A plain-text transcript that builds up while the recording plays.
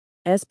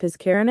Aespa's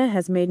Karina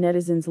has made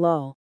netizens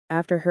lol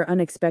after her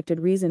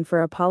unexpected reason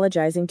for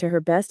apologizing to her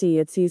bestie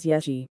ITZY's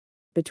Yeji.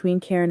 Between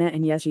Karina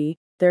and Yeji,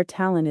 their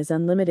talent is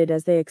unlimited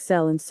as they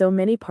excel in so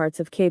many parts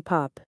of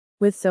K-pop.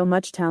 With so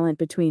much talent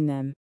between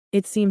them,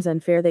 it seems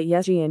unfair that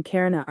Yeji and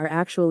Karina are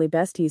actually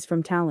besties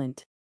from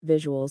talent,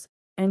 visuals,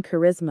 and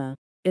charisma.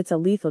 It's a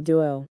lethal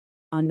duo.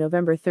 On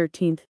November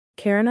 13th,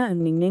 Karina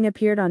and Ningning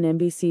appeared on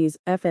MBC's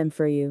FM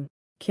for You,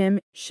 Kim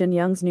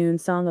Shin-young's noon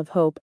Song of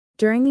Hope.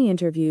 During the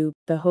interview,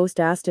 the host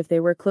asked if they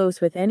were close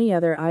with any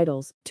other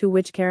idols, to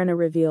which Karina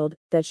revealed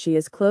that she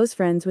is close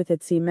friends with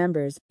ITZY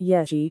members,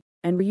 Yeji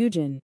and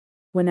Ryujin.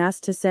 When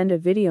asked to send a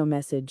video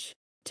message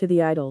to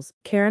the idols,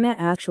 Karina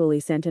actually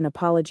sent an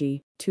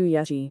apology to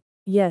Yeji.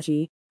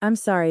 Yeji, I'm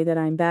sorry that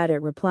I'm bad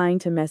at replying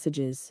to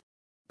messages.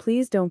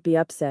 Please don't be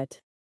upset.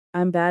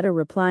 I'm bad at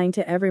replying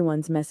to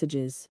everyone's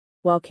messages.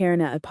 While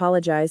Karina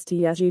apologized to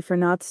Yeji for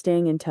not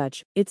staying in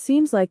touch, it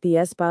seems like the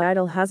Aespa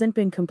idol hasn't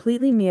been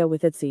completely Mia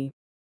with ITZY.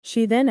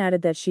 She then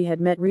added that she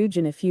had met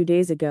Ryujin a few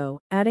days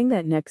ago, adding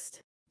that next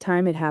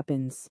time it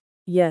happens,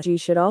 Yeji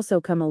should also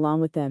come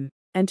along with them.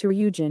 And to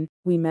Ryujin,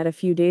 we met a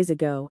few days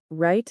ago,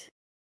 right?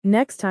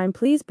 Next time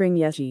please bring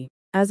Yeji.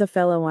 As a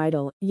fellow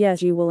idol,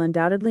 Yeji will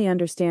undoubtedly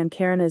understand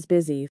Karina's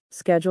busy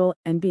schedule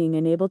and being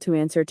unable to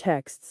answer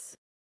texts.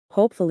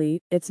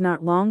 Hopefully, it's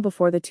not long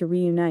before the two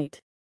reunite.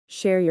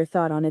 Share your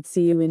thought on it.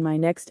 See you in my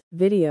next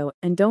video,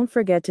 and don't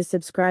forget to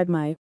subscribe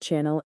my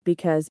channel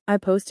because I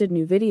posted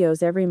new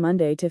videos every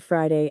Monday to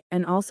Friday,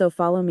 and also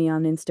follow me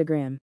on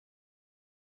Instagram.